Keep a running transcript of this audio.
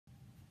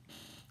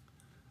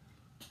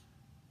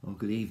Well,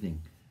 good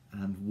evening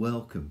and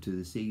welcome to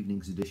this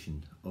evening's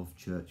edition of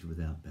Church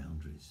Without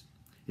Boundaries.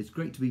 It's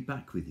great to be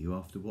back with you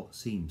after what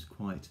seems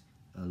quite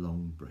a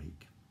long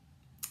break.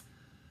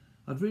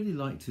 I'd really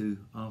like to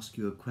ask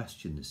you a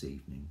question this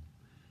evening,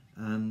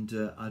 and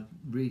I'd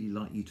really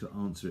like you to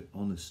answer it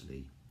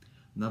honestly.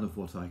 None of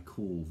what I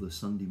call the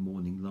Sunday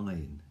morning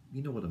lie-in.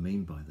 You know what I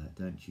mean by that,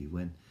 don't you?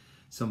 When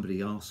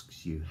somebody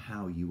asks you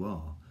how you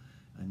are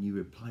and you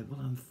reply, well,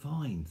 I'm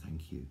fine,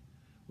 thank you,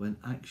 when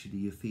actually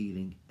you're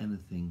feeling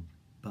anything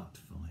but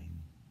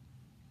fine.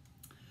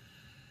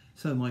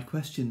 So my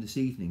question this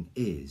evening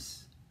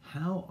is,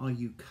 how are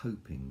you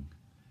coping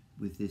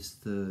with this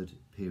third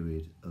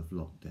period of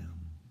lockdown?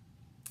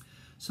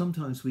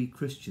 Sometimes we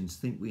Christians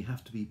think we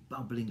have to be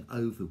bubbling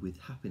over with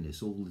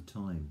happiness all the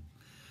time,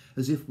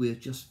 as if we're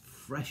just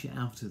fresh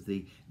out of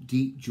the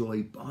Deep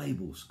Joy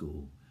Bible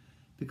School,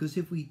 because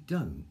if we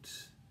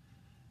don't,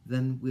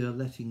 then we are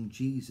letting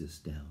Jesus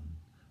down,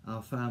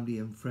 our family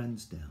and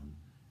friends down,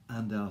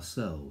 and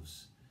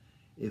ourselves,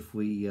 if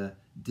we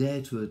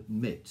dare to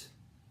admit,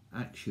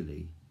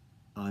 actually,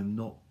 I'm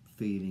not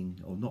feeling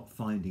or not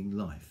finding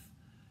life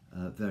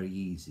very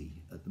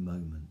easy at the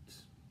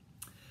moment.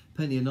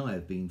 Penny and I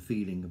have been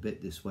feeling a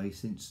bit this way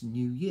since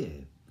New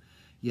Year,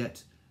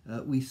 yet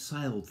we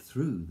sailed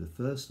through the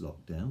first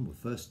lockdown, well,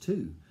 first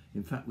two.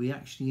 In fact, we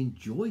actually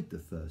enjoyed the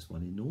first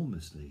one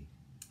enormously.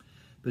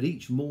 But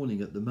each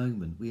morning at the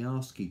moment, we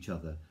ask each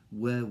other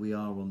where we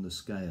are on the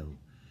scale.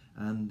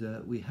 And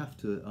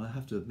I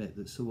have to admit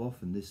that so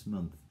often this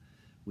month,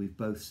 we've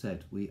both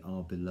said we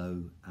are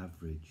below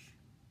average.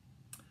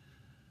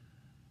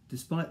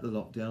 Despite the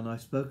lockdown,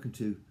 I've spoken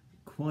to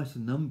quite a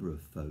number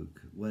of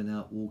folk when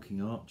out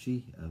walking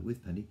Archie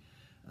with Penny,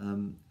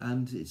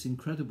 and it's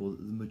incredible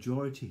that the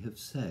majority have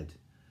said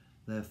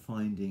they're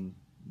finding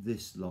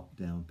this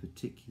lockdown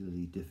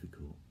particularly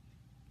difficult.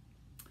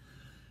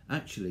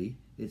 Actually,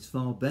 it's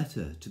far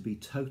better to be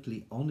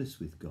totally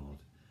honest with God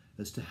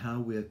as to how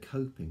we're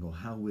coping or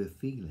how we're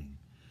feeling,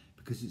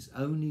 because it's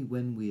only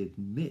when we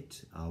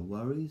admit our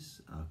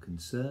worries, our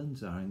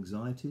concerns, our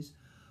anxieties,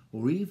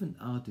 or even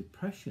our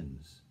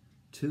depressions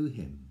to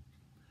Him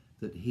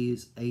that He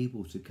is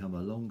able to come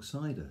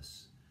alongside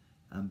us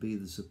and be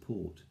the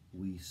support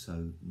we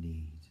so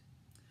need,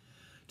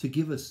 to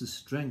give us the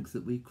strength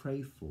that we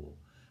crave for,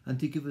 and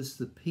to give us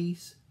the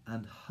peace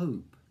and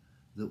hope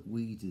that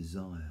we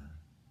desire.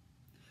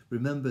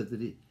 Remember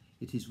that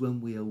it is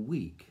when we are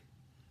weak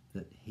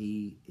that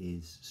He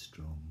is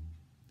strong.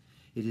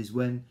 It is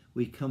when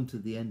we come to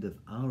the end of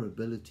our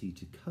ability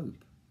to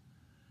cope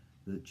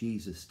that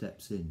Jesus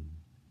steps in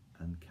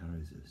and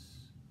carries us.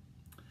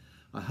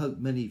 I hope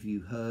many of you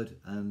heard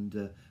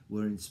and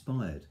were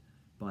inspired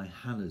by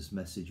Hannah's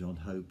message on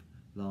hope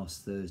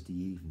last Thursday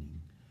evening,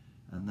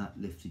 and that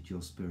lifted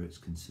your spirits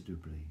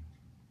considerably.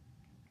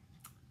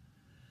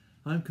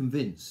 I'm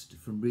convinced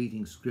from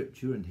reading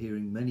scripture and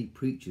hearing many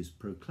preachers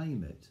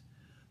proclaim it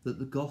that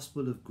the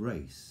gospel of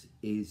grace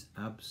is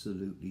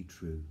absolutely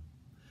true,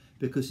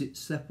 because it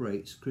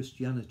separates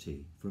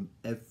Christianity from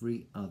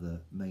every other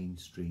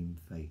mainstream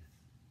faith.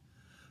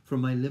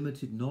 From my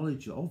limited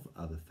knowledge of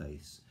other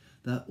faiths,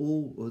 that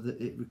all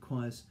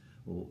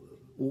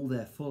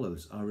their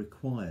followers are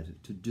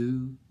required to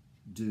do,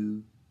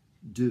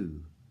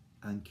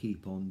 and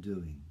keep on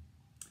doing.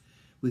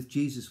 With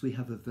Jesus, we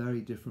have a very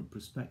different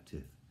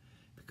perspective,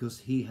 because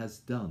He has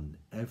done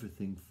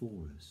everything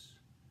for us.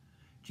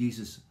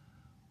 Jesus,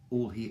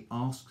 all He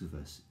asks of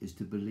us is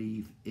to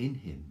believe in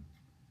Him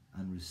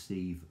and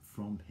receive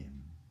from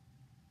Him.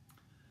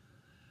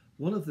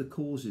 One of the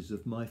causes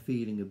of my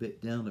feeling a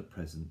bit down at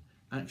present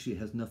actually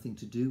has nothing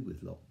to do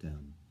with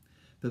lockdown,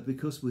 but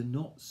because we're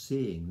not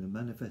seeing the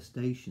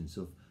manifestations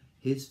of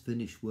His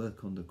finished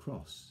work on the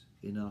cross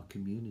in our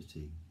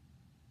community.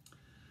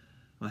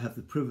 I have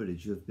the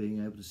privilege of being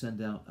able to send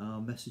out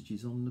our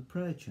messages on the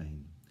prayer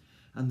chain,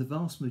 and the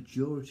vast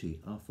majority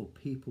are for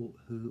people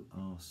who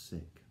are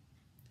sick.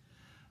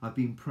 I've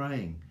been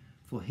praying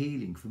for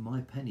healing for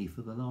my Penny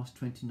for the last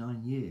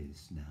 29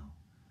 years now,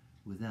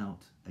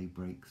 without a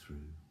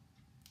breakthrough.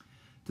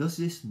 Does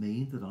this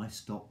mean that I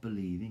stop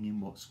believing in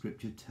what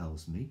Scripture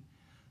tells me,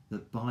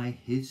 that by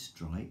His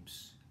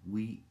stripes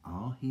we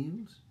are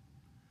healed?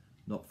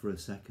 Not for a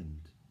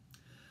second.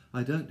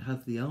 I don't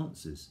have the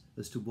answers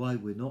as to why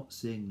we're not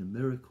seeing the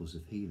miracles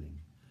of healing,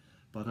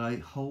 but I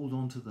hold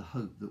on to the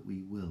hope that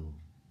we will.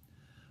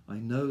 I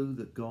know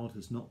that God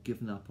has not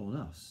given up on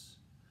us,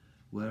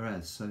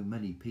 whereas so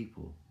many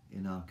people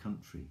in our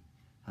country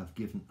have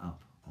given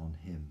up on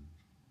Him.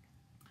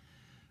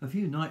 A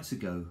few nights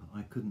ago,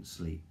 I couldn't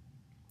sleep,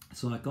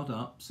 so I got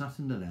up, sat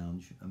in the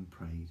lounge and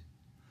prayed.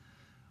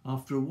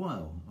 After a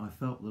while, I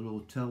felt the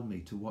Lord tell me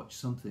to watch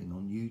something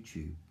on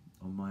YouTube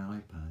on my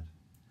iPad.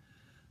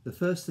 The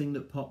first thing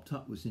that popped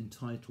up was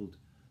entitled,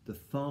 "The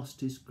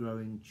Fastest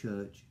Growing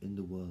Church in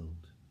the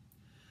World."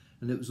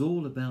 And it was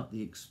all about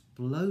the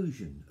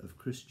explosion of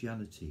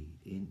Christianity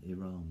in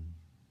Iran.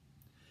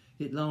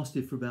 It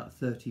lasted for about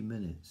 30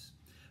 minutes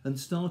and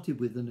started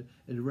with an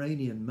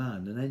Iranian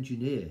man, an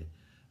engineer,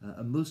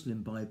 a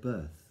Muslim by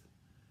birth,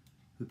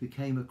 who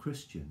became a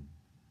Christian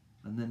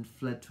and then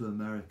fled to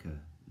America,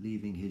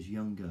 leaving his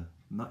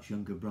much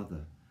younger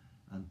brother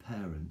and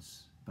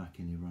parents back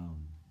in Iran.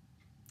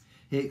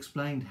 He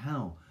explained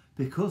how,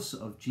 because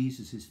of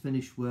Jesus'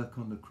 finished work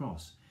on the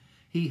cross,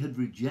 he had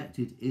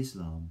rejected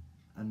Islam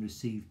and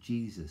received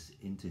Jesus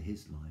into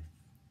his life.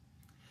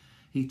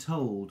 He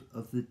told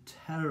of the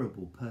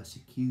terrible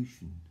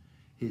persecution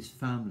his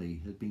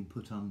family had been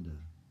put under,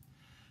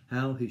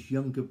 how his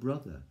younger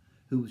brother,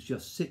 who was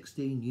just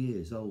 16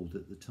 years old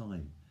at the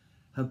time,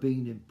 had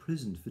been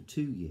imprisoned for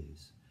 2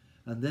 years,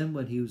 and then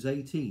when he was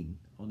 18,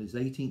 on his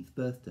 18th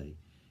birthday,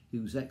 he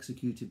was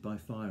executed by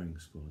firing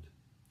squad.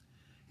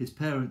 His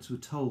parents were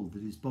told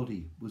that his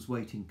body was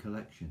waiting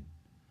collection,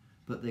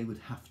 but they would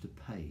have to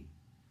pay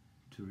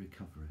to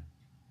recover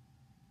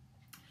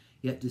it.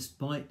 Yet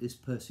despite this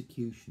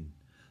persecution,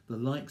 the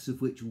likes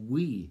of which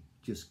we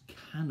just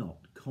cannot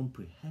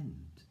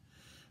comprehend,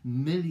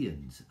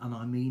 millions, and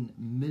I mean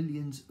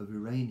millions of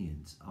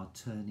Iranians are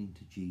turning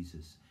to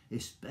Jesus,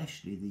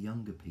 especially the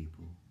younger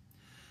people.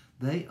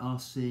 They are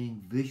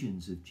seeing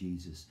visions of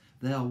Jesus.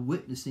 They are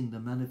witnessing the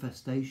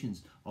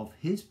manifestations of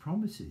his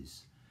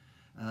promises,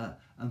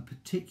 and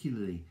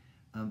particularly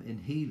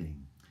in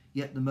healing.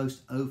 Yet the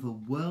most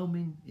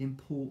overwhelming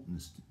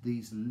importance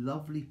these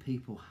lovely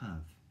people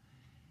have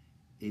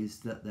is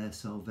that their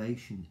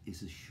salvation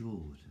is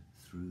assured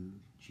through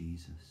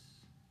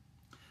Jesus.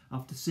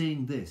 After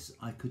seeing this,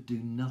 I could do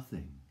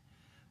nothing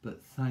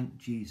but thank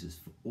Jesus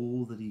for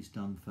all that he's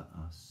done for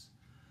us,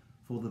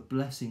 for the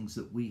blessings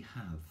that we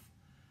have,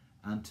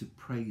 and to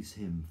praise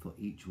him for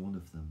each one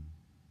of them.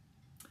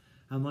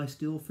 Am I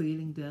still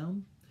feeling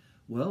down?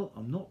 Well,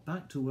 I'm not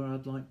back to where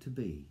I'd like to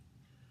be,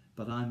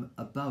 but I'm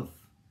above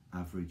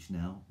average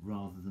now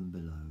rather than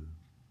below.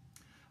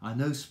 I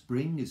know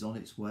spring is on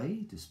its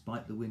way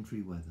despite the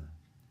wintry weather,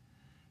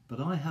 but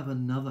I have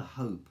another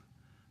hope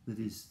that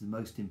is the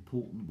most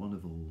important one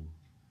of all.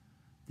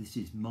 This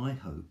is my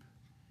hope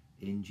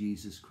in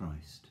Jesus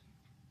Christ.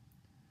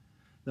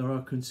 There are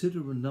a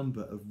considerable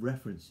number of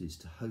references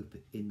to hope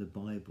in the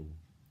Bible.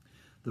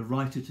 The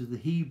writer to the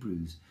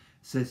Hebrews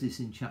says this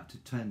in chapter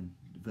 10,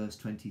 verse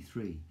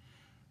 23.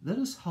 Let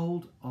us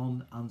hold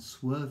on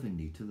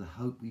unswervingly to the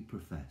hope we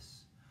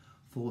profess,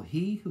 for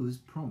he who has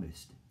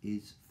promised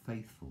is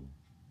faithful.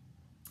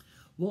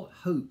 What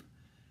hope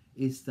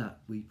is that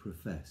we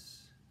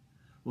profess?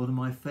 One of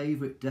my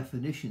favourite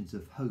definitions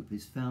of hope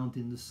is found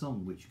in the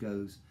song which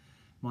goes,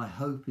 my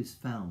hope is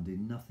found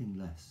in nothing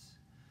less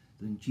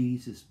than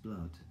Jesus'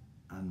 blood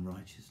and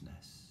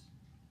righteousness.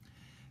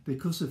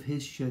 Because of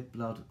his shed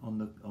blood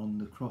on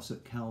the cross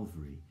at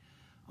Calvary,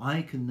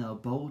 I can now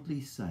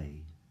boldly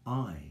say,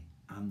 I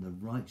am the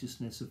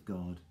righteousness of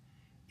God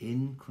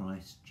in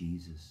Christ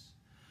Jesus.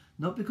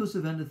 Not because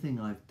of anything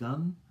I've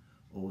done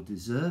or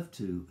deserve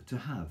to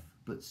have,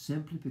 but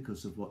simply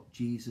because of what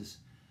Jesus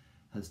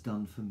has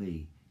done for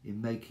me in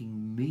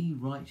making me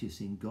righteous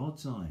in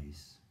God's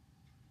eyes,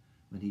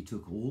 when he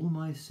took all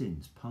my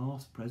sins,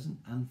 past, present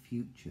and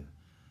future,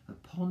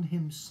 upon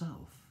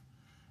himself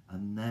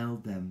and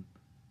nailed them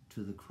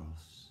to the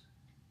cross.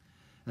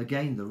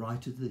 Again, the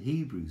writer of the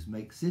Hebrews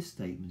makes this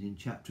statement in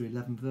chapter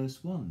 11,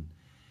 verse 1,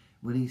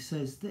 when he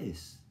says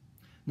this,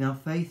 now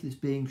faith is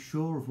being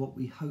sure of what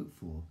we hope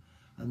for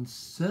and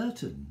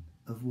certain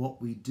of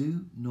what we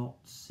do not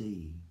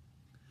see.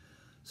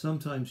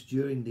 Sometimes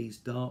during these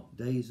dark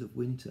days of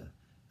winter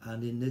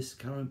and in this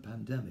current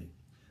pandemic,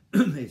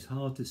 it's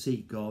hard to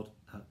see God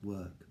at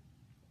work,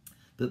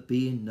 but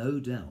be in no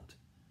doubt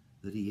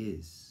that he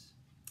is.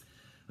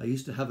 I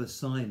used to have a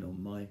sign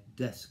on my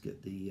desk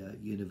at the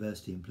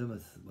university in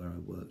Plymouth where I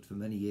worked for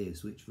many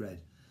years which read,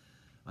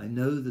 I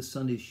know the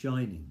sun is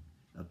shining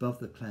above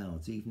the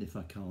clouds even if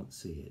I can't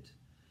see it,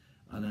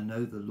 and I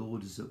know the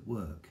Lord is at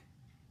work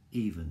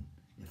even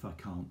if I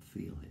can't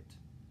feel it.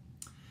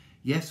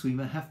 Yes, we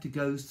may have to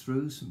go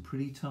through some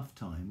pretty tough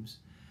times,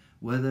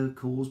 whether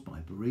caused by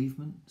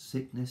bereavement,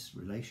 sickness,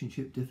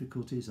 relationship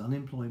difficulties,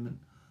 unemployment,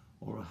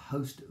 or a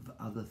host of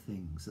other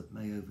things that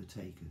may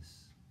overtake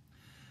us.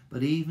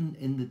 But even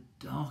in the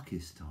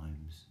darkest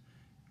times,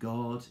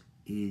 God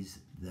is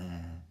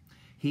there.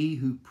 He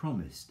who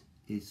promised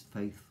is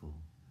faithful.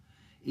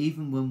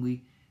 Even when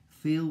we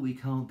feel we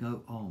can't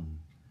go on,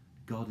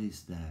 God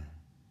is there.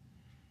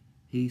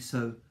 He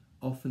so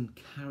often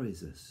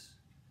carries us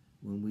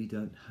when we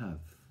don't have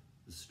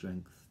the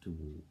strength to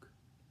walk.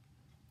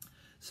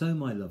 So,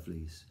 my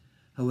lovelies,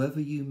 however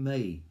you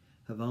may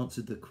have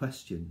answered the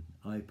question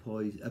I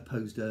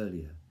posed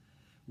earlier,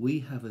 we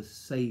have a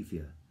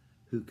Saviour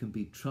who can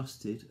be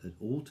trusted at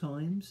all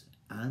times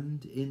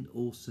and in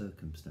all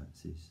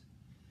circumstances.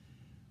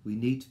 We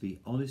need to be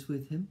honest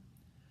with him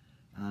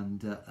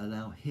and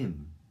allow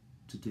him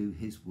to do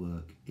his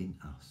work in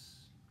us.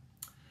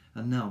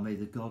 And now may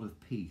the God of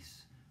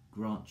peace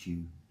grant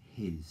you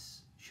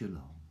his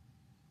shalom.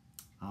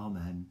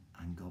 Amen,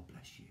 and God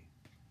bless you.